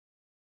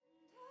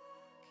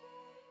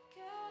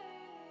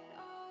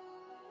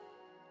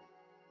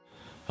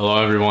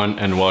Hello everyone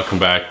and welcome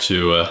back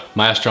to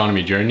my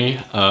astronomy journey.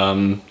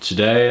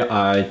 Today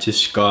I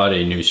just got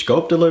a new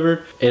scope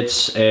delivered.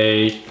 It's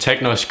a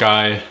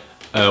TecnoSky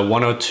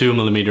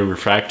 102mm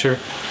refractor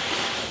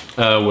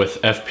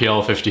with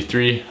FPL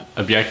 53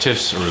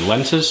 objectives or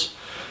lenses.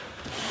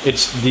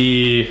 It's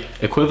the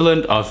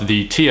equivalent of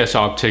the TS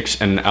Optics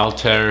and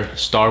Altair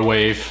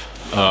Starwave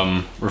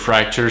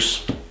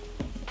refractors.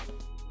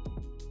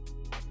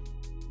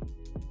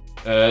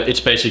 It's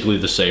basically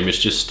the same, it's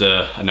just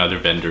another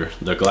vendor.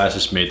 The glass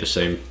is made the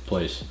same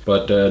place.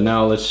 But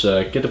now let's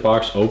get the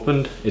box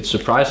opened. It's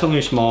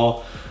surprisingly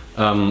small.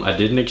 I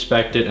didn't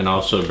expect it, and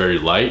also very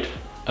light.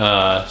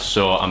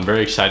 So I'm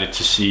very excited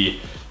to see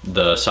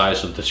the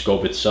size of the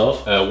scope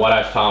itself. What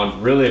I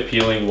found really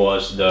appealing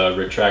was the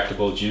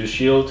retractable dew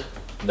shield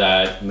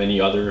that many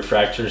other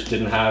refractors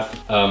didn't have.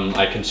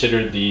 I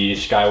considered the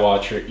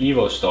Skywatcher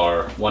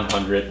Evostar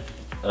 100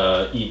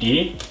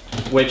 ED,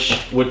 which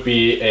would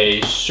be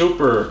a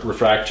super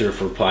refractor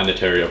for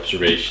planetary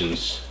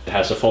observations. It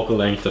has a focal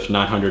length of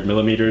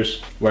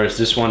 900mm, whereas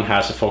this one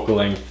has a focal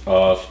length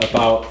of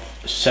about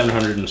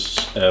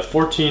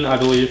 714, I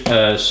believe.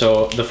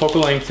 So the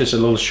focal length is a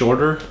little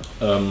shorter,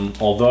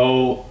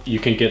 although you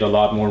can get a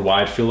lot more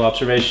wide field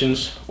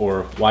observations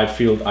or wide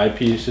field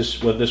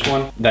eyepieces with this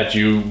one that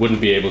you wouldn't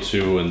be able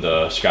to in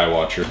the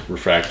Skywatcher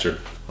refractor.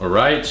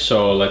 Alright,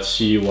 so let's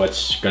see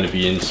what's going to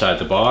be inside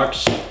the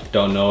box.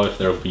 Don't know if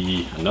there'll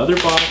be another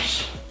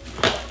box.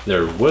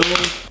 There will.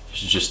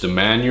 This is just a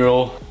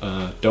manual.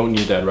 Don't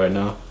need that right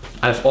now.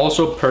 I've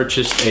also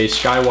purchased a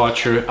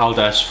Skywatcher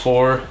Aldas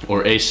 4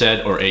 or AZ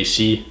or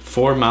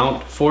AC4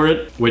 mount for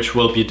it, which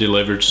will be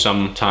delivered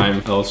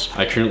sometime else.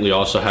 I currently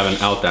also have an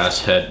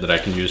Aldas head that I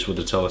can use with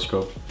the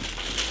telescope.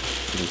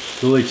 I'm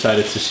really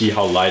excited to see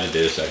how light it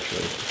is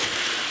actually.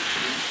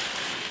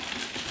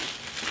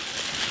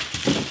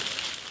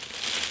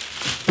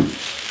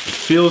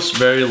 Feels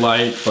very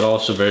light but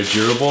also very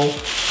durable.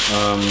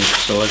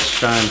 So let's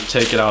try and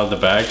take it out of the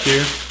bag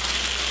here.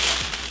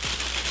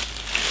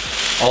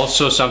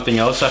 Also, something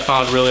else I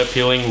found really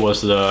appealing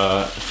was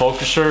the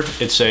focuser.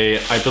 It's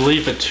I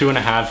believe a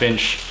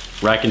 2.5-inch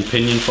rack and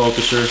pinion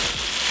focuser,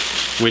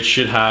 which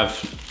should have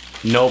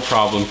no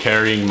problem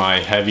carrying my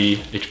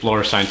heavy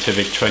Explorer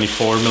Scientific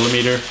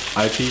 24mm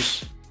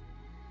eyepiece.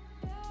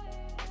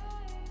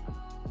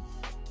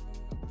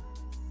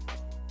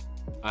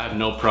 I have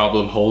no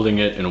problem holding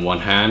it in one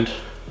hand.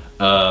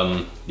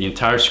 The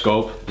entire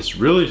scope is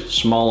really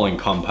small and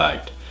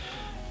compact,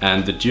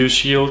 and the dew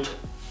shield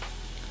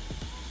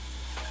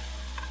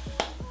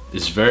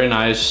is very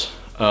nice.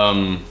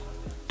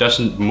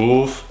 Doesn't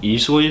move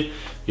easily.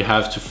 You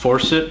have to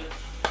force it,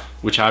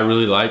 which I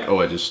really like.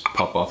 Oh, I just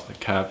popped off the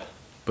cap.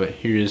 But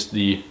here is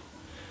the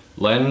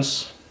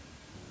lens,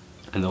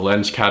 and the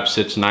lens cap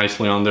sits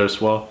nicely on there as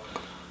well.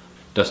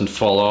 Doesn't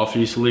fall off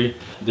easily.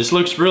 This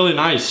looks really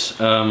nice.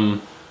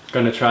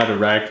 Gonna try to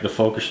rack the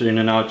focuser in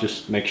and out,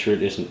 just make sure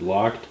it isn't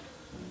locked.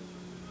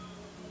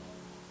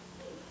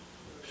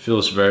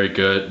 Feels very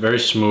good, very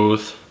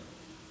smooth.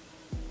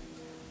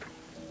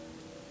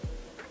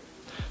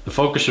 The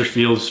focuser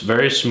feels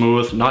very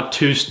smooth, not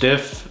too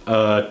stiff,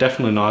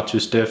 definitely not too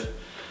stiff.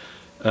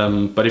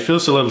 But it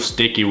feels a little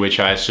sticky, which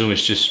I assume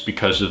is just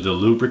because of the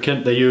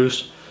lubricant they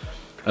use.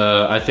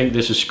 I think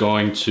this is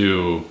going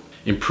to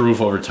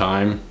improve over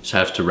time, just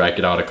have to rack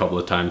it out a couple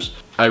of times.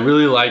 I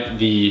really like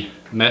the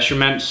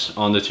measurements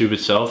on the tube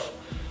itself,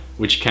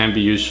 which can be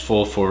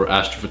useful for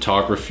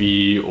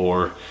astrophotography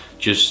or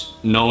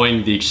just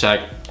knowing the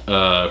exact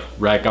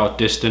rack out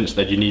distance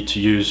that you need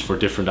to use for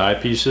different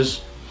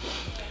eyepieces.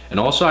 And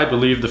also I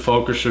believe the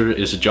focuser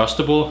is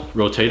adjustable,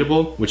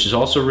 rotatable, which is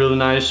also really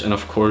nice. And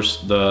of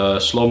course the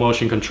slow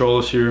motion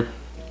controls here,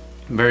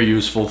 very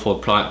useful for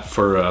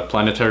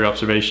planetary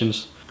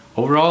observations.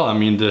 Overall, I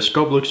mean, the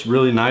scope looks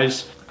really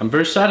nice. I'm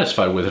very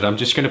satisfied with it. I'm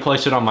just gonna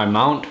place it on my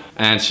mount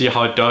and see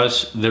how it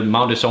does. The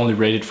mount is only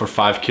rated for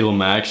 5 kilo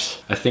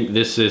max. I think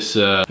this is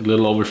a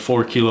little over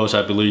 4 kilos,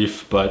 I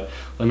believe, but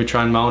let me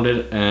try and mount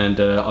it and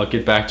I'll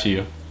get back to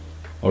you.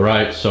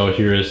 Alright, so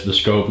here is the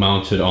scope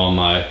mounted on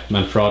my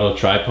Manfrotto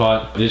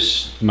tripod.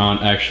 This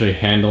mount actually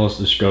handles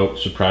the scope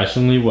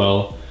surprisingly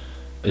well,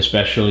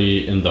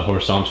 especially in the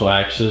horizontal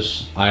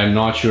axis. I am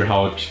not sure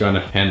how it's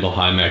gonna handle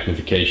high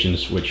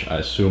magnifications, which I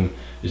assume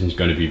isn't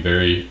going to be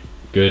very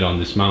good on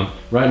this mount.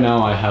 Right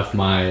now I have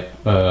my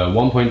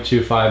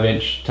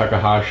 1.25-inch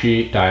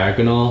Takahashi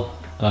diagonal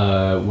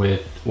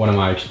with one of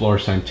my Explorer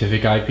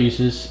Scientific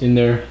eyepieces in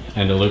there,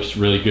 and it looks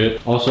really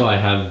good. Also I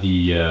have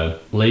the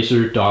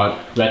laser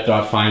red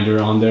dot finder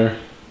on there,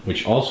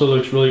 which also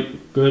looks really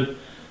good.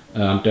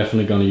 I'm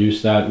definitely going to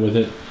use that with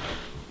it.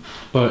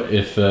 But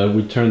if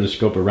we turn the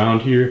scope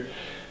around here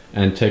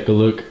and take a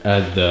look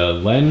at the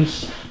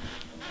lens,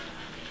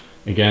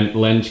 again,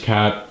 lens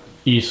cap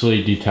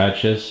easily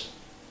detaches.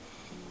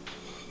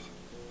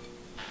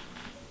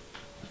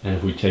 And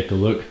if we take a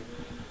look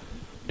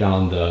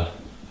down the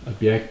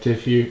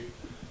objective here,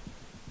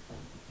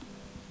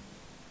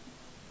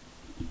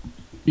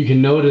 you can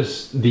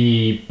notice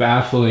the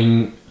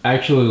baffling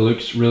actually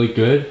looks really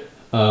good.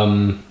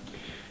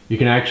 You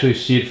can actually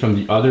see it from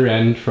the other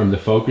end, from the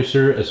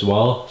focuser as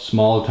well,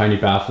 small tiny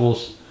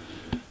baffles,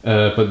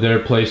 but they're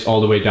placed all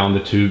the way down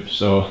the tube,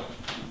 so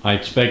I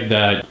expect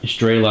that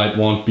stray light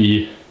won't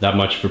be that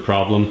much of a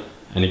problem.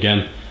 And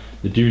again,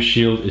 the dew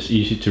shield is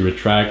easy to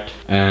retract,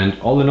 and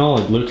all in all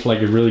it looks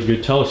like a really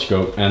good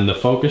telescope. And the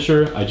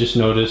focuser, I just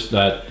noticed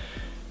that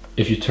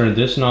if you turn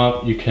this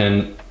knob you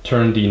can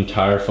turn the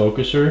entire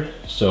focuser,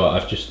 so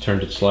I've just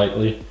turned it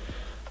slightly,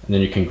 and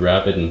then you can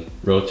grab it and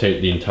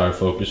rotate the entire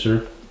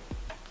focuser,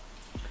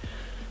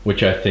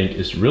 which I think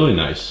is really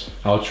nice.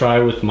 I'll try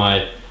with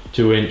my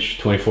 2-inch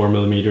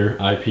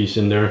 24mm eyepiece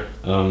in there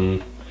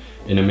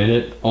in a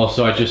minute.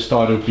 Also, I just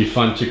thought it would be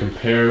fun to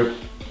compare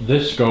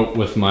this scope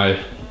with my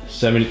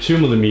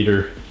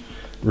 72mm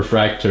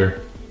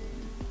refractor,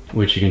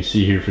 which you can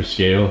see here for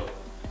scale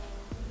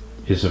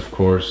is of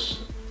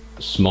course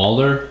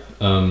smaller,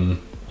 a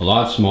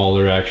lot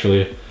smaller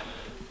actually,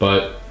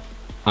 but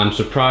I'm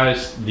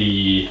surprised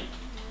the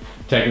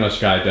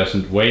TecnoSky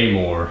doesn't weigh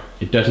more.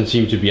 It doesn't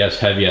seem to be as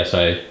heavy as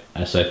I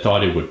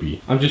thought it would be.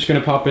 I'm just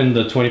gonna pop in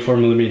the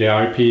 24mm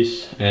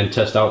eyepiece and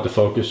test out the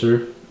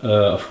focuser.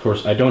 Of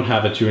course, I don't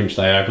have a 2-inch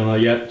diagonal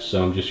yet,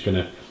 so I'm just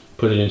gonna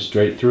put it in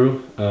straight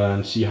through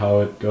and see how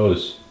it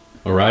goes.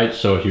 Alright,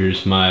 so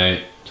here's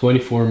my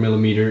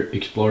 24mm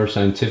Explorer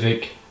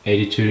Scientific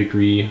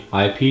 82-degree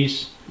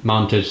eyepiece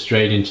mounted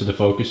straight into the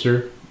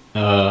focuser,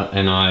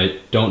 and I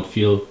don't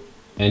feel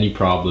any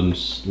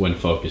problems when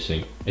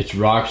focusing. It's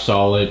rock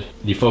solid.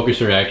 The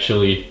focuser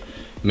actually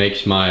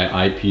makes my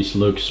eyepiece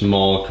look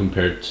small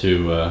compared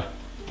to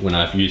when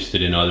I've used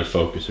it in other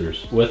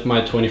focusers. With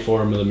my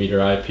 24mm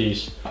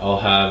eyepiece, I'll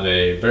have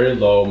a very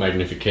low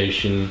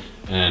magnification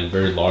and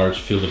very large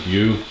field of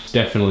view. It's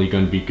definitely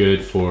going to be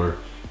good for,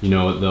 you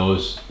know,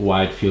 those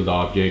wide field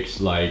objects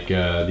like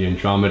the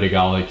Andromeda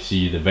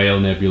Galaxy, the Veil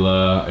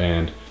Nebula,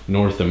 and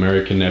North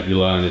American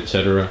Nebula, and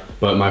etc.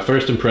 But my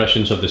first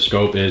impressions of the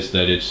scope is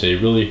that it's a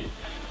really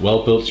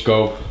well-built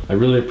scope. I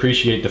really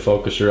appreciate the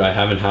focuser. I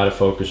haven't had a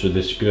focuser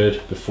this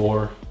good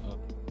before.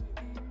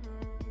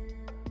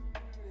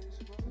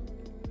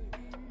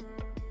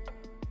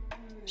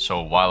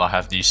 So while I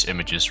have these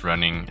images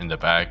running in the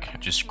back, I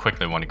just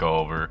quickly want to go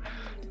over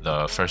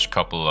the first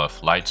couple of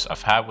flights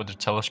I've had with the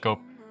telescope.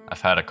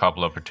 I've had a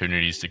couple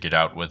opportunities to get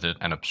out with it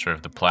and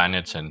observe the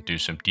planets and do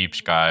some deep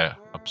sky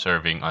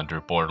observing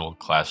under Bortle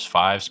Class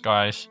 5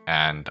 skies,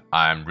 and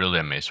I'm really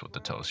amazed with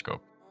the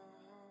telescope.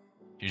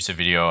 Here's a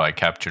video I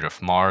captured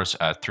of Mars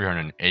at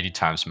 380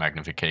 times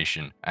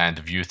magnification, and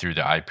the view through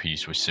the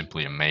eyepiece was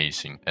simply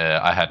amazing.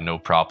 I had no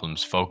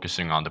problems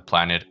focusing on the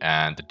planet,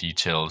 and the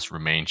details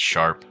remained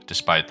sharp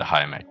despite the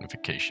high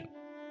magnification.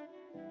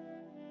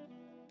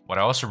 What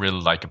I also really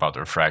like about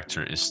the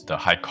refractor is the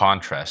high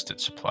contrast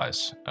it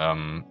supplies.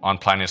 On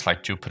planets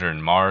like Jupiter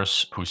and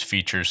Mars, whose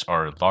features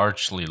are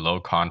largely low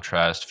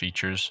contrast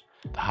features,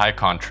 the high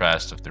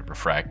contrast of the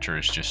refractor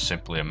is just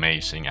simply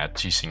amazing at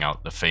teasing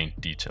out the faint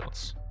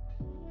details.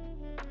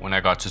 When I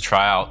got to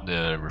try out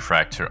the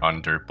refractor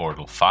under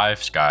Bortle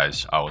 5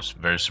 skies, I was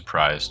very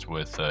surprised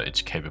with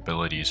its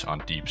capabilities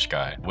on deep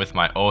sky. With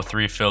my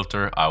O3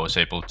 filter, I was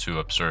able to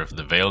observe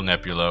the Veil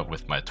Nebula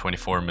with my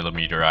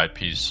 24mm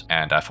eyepiece,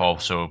 and I've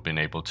also been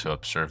able to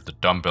observe the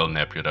Dumbbell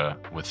Nebula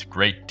with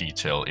great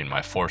detail in my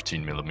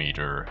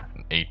 14mm,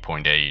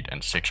 8.8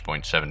 and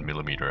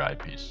 6.7mm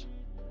eyepiece.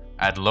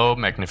 At low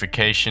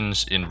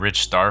magnifications in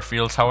rich star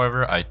fields,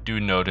 however, I do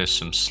notice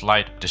some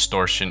slight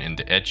distortion in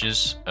the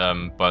edges,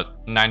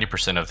 but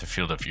 90% of the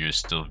field of view is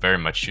still very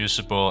much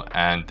usable,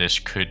 and this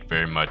could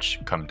very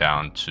much come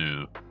down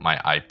to my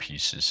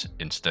eyepieces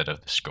instead of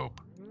the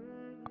scope.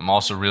 I'm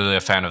also really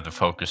a fan of the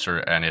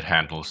focuser, and it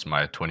handles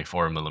my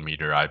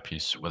 24mm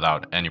eyepiece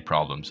without any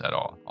problems at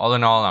all. All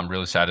in all, I'm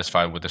really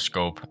satisfied with the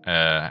scope,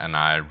 and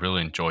I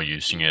really enjoy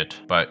using it.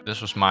 But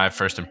this was my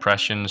first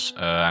impressions,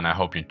 and I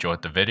hope you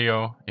enjoyed the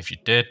video. If you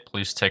did,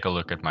 please take a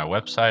look at my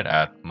website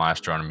at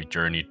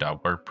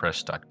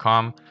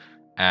myastronomyjourney.wordpress.com,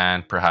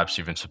 and perhaps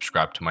even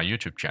subscribe to my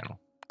YouTube channel.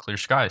 Clear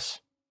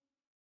skies!